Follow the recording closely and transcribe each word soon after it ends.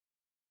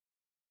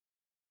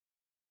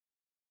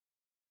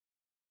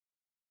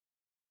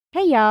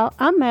Hey y'all,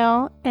 I'm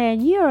Mel,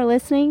 and you are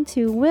listening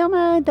to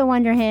Wilma the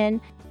Wonder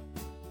Hen.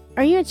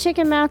 Are you a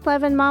chicken mouth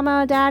loving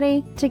mama or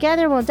daddy?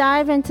 Together we'll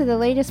dive into the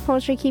latest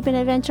poultry keeping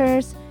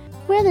adventures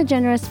with a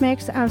generous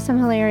mix of some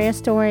hilarious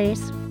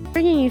stories.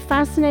 Bringing you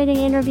fascinating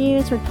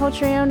interviews with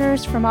poultry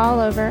owners from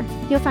all over.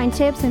 You'll find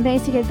tips and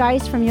basic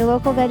advice from your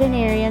local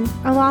veterinarian,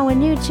 along with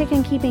new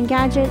chicken keeping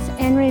gadgets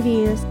and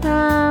reviews.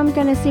 I'm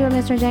going to see what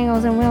Mr.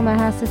 Jangles and Wilma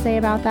has to say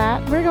about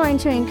that. We're going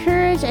to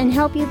encourage and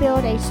help you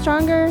build a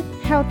stronger,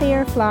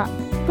 healthier flock.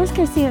 Let's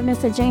go see what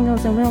Mr.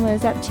 Jangles and Wilma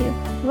is up to.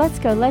 Let's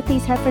go let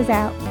these heifers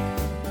out.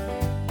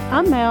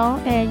 I'm Mel,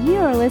 and you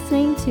are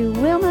listening to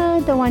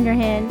Wilma the Wonder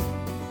Hen.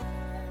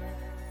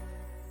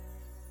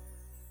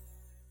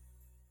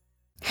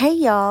 Hey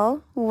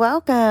y'all,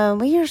 welcome.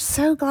 We are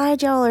so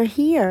glad y'all are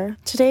here.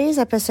 Today's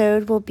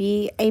episode will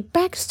be a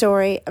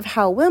backstory of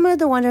how Wilma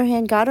the Wonder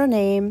Hen got her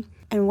name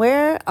and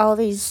where all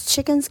these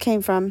chickens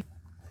came from.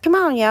 Come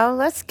on y'all,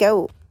 let's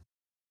go.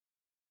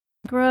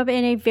 Grew up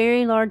in a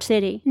very large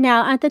city.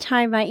 Now, at the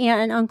time, my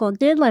aunt and uncle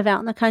did live out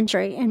in the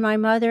country, and my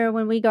mother,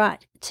 when we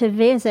got to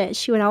visit,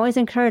 she would always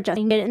encourage us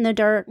to get in the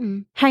dirt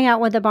and hang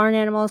out with the barn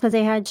animals because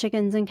they had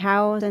chickens and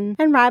cows and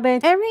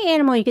rabbits. Every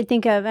animal you could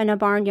think of in a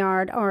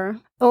barnyard, or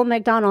Old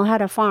MacDonald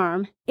had a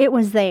farm, it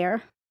was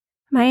there.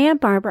 My Aunt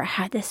Barbara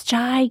had this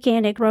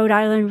gigantic Rhode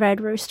Island red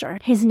rooster.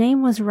 His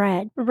name was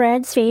Red.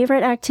 Red's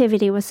favorite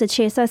activity was to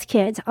chase us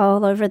kids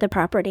all over the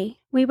property.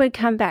 We would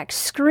come back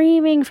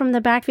screaming from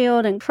the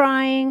backfield and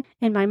crying,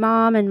 and my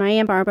mom and my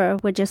Aunt Barbara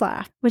would just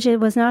laugh, which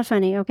it was not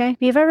funny, okay? If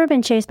you've ever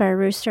been chased by a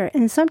rooster,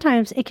 and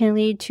sometimes it can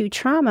lead to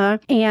trauma,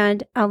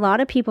 and a lot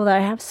of people that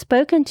I have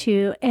spoken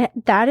to,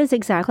 that is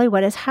exactly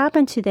what has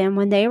happened to them.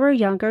 When they were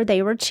younger,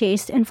 they were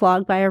chased and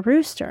flogged by a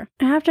rooster.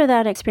 After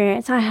that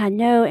experience, I had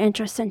no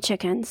interest in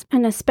chickens,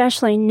 and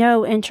especially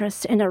no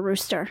interest in a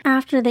rooster.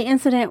 After the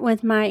incident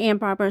with my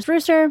Aunt Barbara's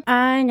rooster,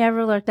 I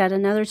never looked at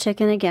another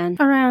chicken again.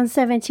 Around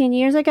 17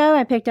 years ago,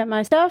 I picked up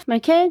my stuff, my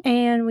kid,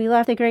 and we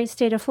left the great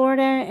state of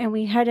Florida and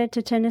we headed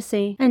to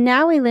Tennessee. And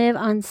now we live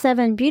on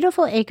 7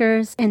 beautiful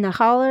acres in the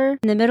holler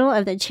in the middle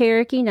of the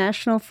Cherokee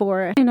National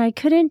Forest. And I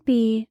couldn't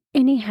be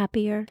any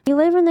happier. You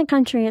live in the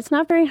country, it's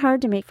not very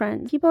hard to make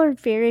friends. People are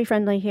very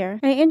friendly here.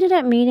 I ended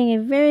up meeting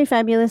a very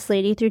fabulous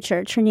lady through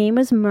church. Her name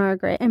was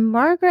Margaret, and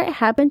Margaret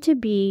happened to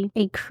be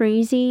a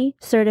crazy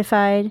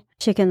certified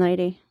chicken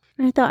lady.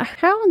 I thought,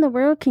 how in the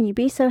world can you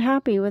be so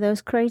happy with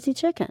those crazy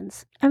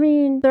chickens? I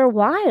mean, they're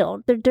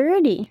wild, they're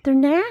dirty, they're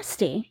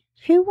nasty.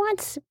 Who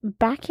wants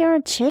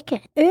backyard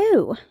chicken?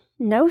 Ew,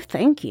 no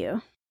thank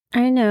you.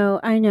 I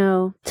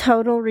know.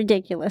 Total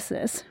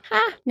ridiculousness.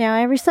 Ha! Now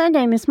every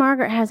Sunday, Miss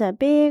Margaret has a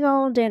big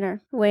old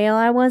dinner. Well,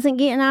 I wasn't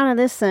getting out of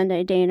this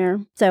Sunday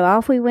dinner, so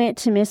off we went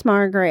to Miss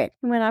Margaret.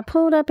 When I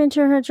pulled up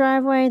into her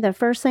driveway, the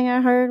first thing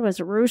I heard was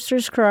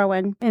roosters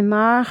crowing, and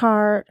my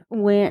heart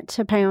went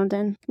to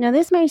pounding. Now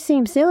this may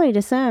seem silly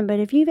to some, but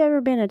if you've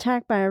ever been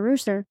attacked by a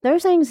rooster,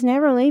 those things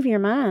never leave your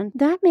mind.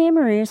 That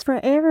memory is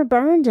forever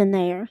burned in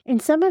there,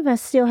 and some of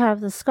us still have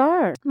the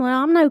scars.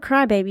 Well, I'm no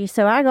crybaby,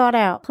 so I got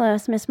out.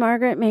 Plus, Miss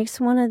Margaret makes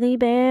one of the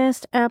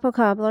best apple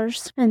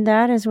cobblers, and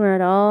that is where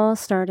it all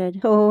started.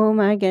 Oh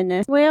my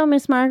goodness. Well,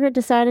 Miss Margaret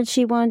decided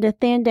she wanted to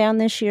thin down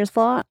this year's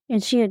flock,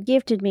 and she had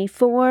gifted me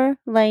 4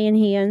 laying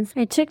hens.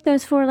 I took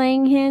those 4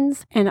 laying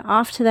hens, and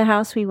off to the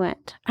house we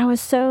went. I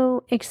was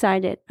so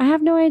excited. I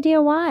have no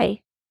idea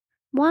why.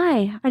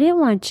 Why? I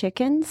didn't want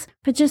chickens,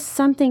 but just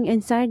something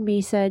inside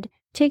me said,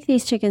 take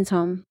these chickens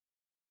home.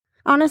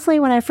 Honestly,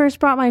 when I first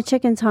brought my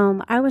chickens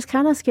home, I was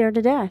kind of scared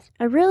to death.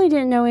 I really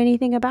didn't know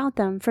anything about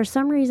them. For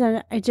some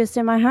reason, just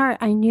in my heart,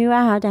 I knew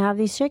I had to have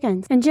these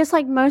chickens. And just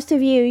like most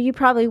of you, you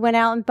probably went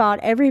out and bought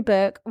every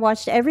book,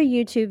 watched every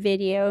YouTube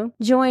video,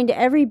 joined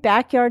every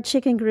backyard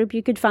chicken group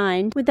you could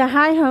find, with the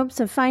high hopes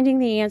of finding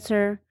the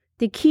answer,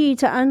 the key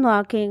to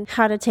unlocking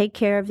how to take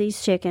care of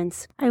these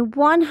chickens. I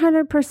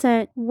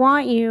 100%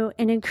 want you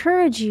and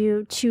encourage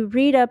you to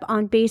read up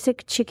on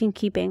basic chicken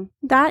keeping.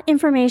 That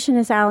information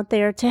is out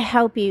there to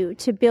help you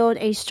to build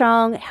a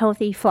strong,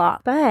 healthy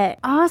flock. But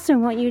I also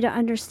want you to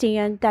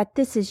understand that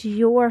this is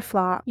your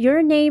flock.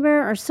 Your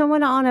neighbor or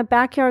someone on a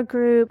backyard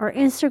group or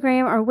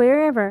Instagram or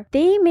wherever,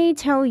 they may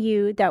tell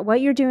you that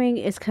what you're doing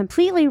is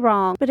completely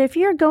wrong. But if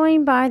you're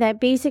going by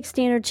that basic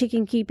standard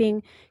chicken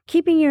keeping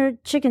your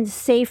chickens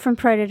safe from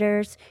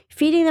predators,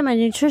 feeding them a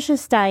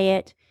nutritious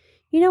diet,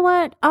 you know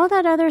what? All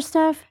that other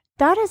stuff,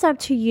 that is up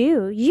to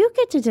you. You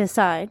get to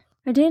decide.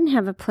 I didn't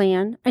have a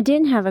plan. I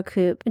didn't have a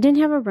coop. I didn't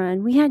have a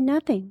run. We had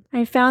nothing.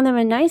 I found them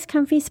a nice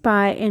comfy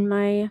spot in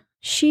my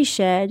she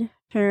shed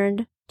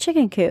turned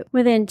chicken coop.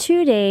 Within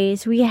 2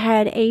 days, we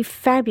had a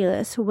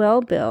fabulous,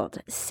 well-built,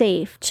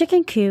 safe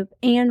chicken coop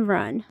and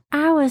run.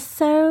 I was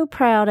so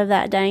proud of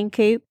that dang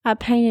coop. I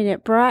painted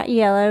it bright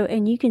yellow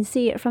and you can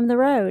see it from the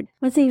road.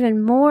 What's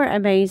even more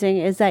amazing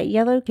is that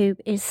yellow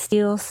coop is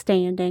still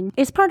standing.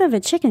 It's part of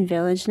a chicken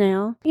village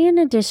now, in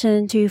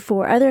addition to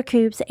 4 other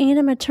coops and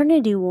a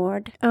maternity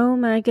ward. Oh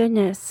my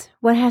goodness,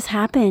 what has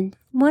happened?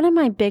 One of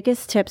my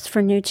biggest tips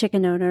for new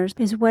chicken owners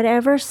is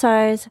whatever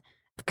size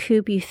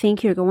coop you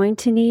think you're going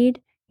to need,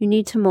 you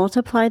need to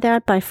multiply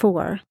that by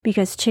 4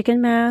 because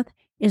chicken math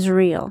is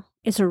real.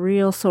 It's a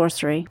real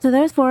sorcery. So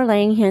those 4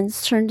 laying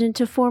hens turned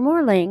into 4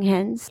 more laying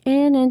hens,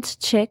 and into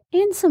chick,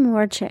 and some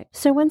more chick.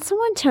 So when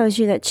someone tells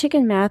you that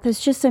chicken math is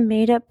just a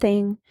made-up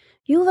thing,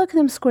 you look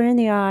them square in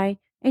the eye,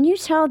 and you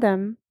tell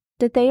them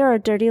that they are a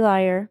dirty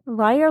liar.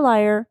 Liar,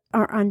 liar,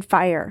 are on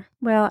fire.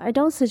 Well, I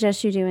don't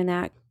suggest you doing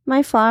that.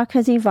 My flock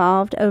has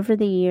evolved over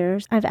the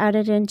years. I've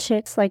added in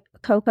chicks like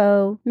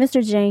Coco,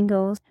 Mr.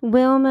 Jangles,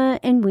 Wilma,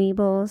 and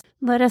Weebles.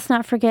 Let us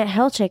not forget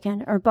Hell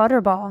Chicken or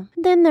Butterball.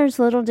 Then there's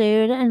Little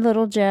Dude and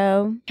Little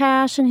Joe,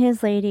 Cash and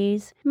his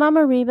ladies,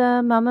 Mama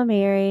Reba, Mama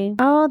Mary,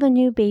 all the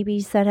new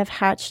babies that have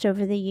hatched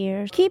over the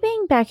years.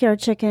 Keeping backyard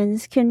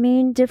chickens can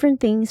mean different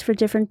things for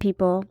different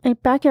people. A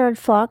backyard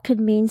flock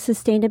could mean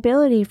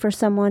sustainability for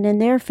someone and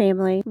their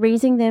family,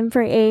 raising them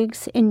for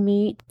eggs and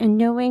meat and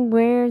knowing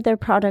where their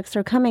products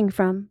are coming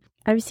from.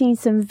 I've seen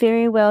some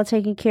very well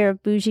taken care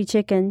of bougie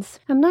chickens.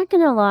 I'm not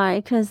going to lie,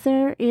 because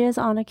there is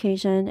on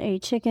occasion a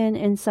chicken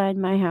inside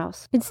my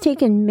house. It's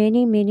taken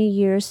many, many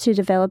years to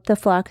develop the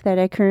flock that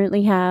I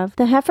currently have.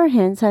 The heifer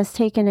hens has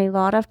taken a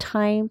lot of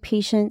time,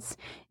 patience,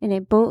 and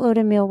a boatload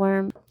of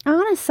mealworm.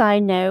 On a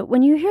side note,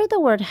 when you hear the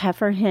word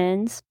heifer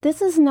hens,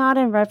 this is not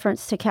in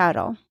reference to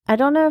cattle. I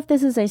don't know if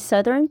this is a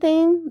southern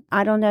thing.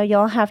 I don't know.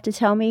 Y'all have to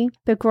tell me.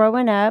 But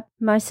growing up,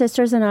 my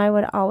sisters and I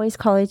would always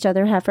call each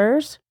other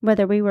heifers,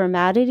 whether we were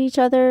mad at each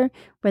other,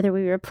 whether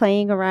we were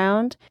playing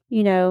around,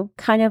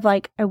 kind of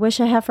like I wish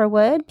a heifer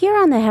would. Here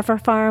on the heifer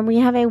farm, we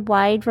have a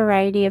wide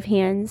variety of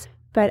hens.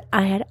 But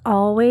I had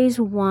always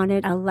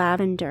wanted a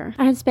lavender.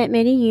 I had spent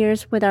many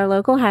years with our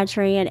local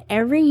hatchery, and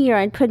every year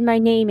I'd put my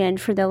name in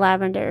for the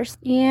lavenders,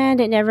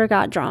 and it never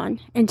got drawn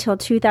until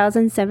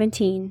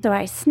 2017. So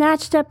I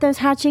snatched up those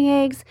hatching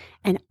eggs,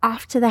 and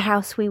off to the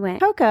house we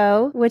went.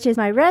 Coco, which is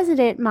my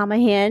resident mama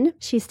hen,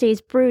 she stays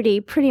broody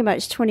pretty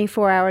much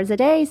 24 hours a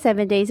day,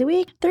 7 days a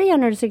week,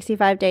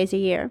 365 days a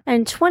year.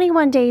 And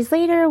 21 days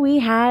later, we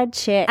had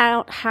Chick.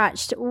 Out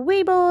hatched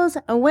Weebles,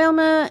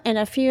 Wilma, and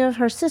a few of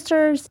her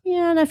sisters,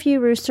 and a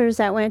few roosters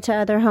that went to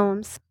other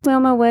homes.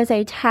 Wilma was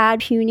a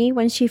tad puny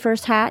when she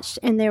first hatched,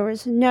 and there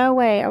was no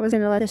way I was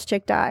going to let this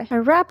chick die. I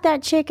wrapped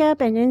that chick up,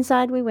 and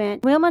inside we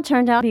went. Wilma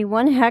turned out to be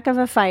one heck of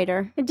a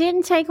fighter. It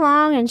didn't take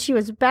long, and she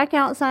was back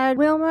outside.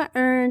 Wilma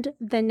earned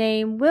the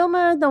name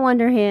Wilma the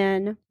Wonder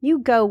Hen. You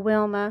go,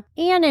 Wilma.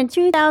 And in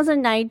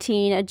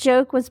 2019, a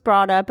joke was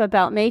brought up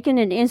about making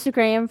an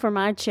Instagram for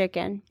my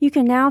chicken. You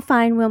can now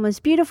find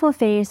Wilma's beautiful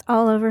face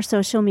all over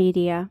social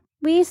media.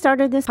 We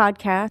started this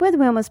podcast with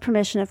Wilma's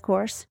permission, of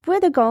course,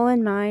 with a goal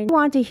in mind. We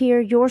want to hear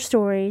your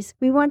stories.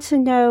 We want to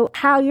know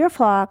how your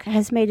flock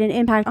has made an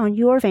impact on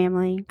your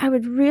family. I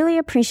would really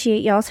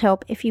appreciate y'all's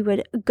help if you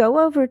would go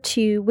over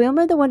to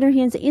Wilma the Wonder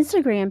Hen's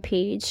Instagram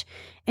page,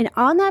 and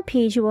on that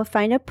page you will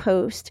find a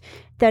post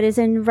that is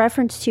in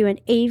reference to an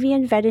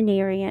avian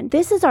veterinarian.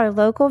 This is our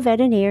local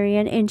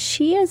veterinarian, and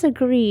she has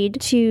agreed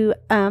to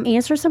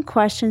answer some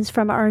questions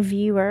from our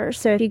viewers.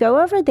 So if you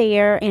go over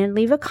there and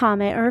leave a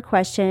comment or a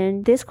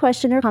question, this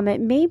question or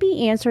comment may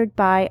be answered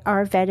by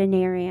our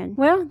veterinarian.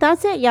 Well,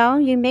 that's it,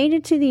 y'all. You made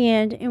it to the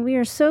end, and we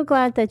are so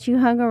glad that you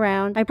hung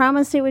around. I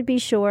promised it would be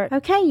short.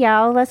 Okay,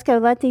 y'all, let's go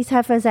let these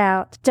heifers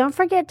out. Don't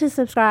forget to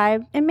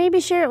subscribe, and maybe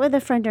share it with a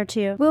friend or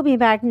two. We'll be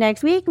back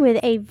next week with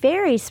a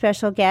very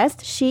special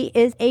guest. She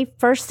is a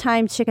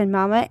first-time chicken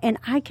mama, and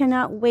I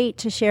cannot wait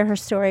to share her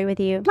story with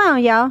you. Come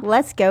on, y'all,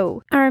 let's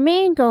go. Our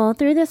main goal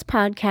through this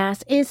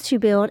podcast is to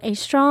build a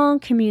strong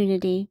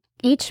community.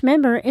 Each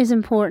member is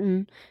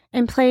important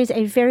and plays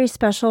a very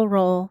special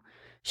role,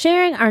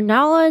 sharing our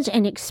knowledge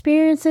and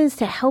experiences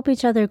to help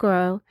each other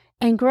grow.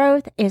 And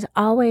growth is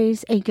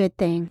always a good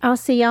thing. I'll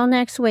see y'all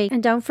next week.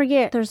 And don't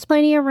forget, there's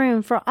plenty of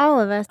room for all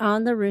of us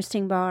on the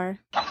roosting bar.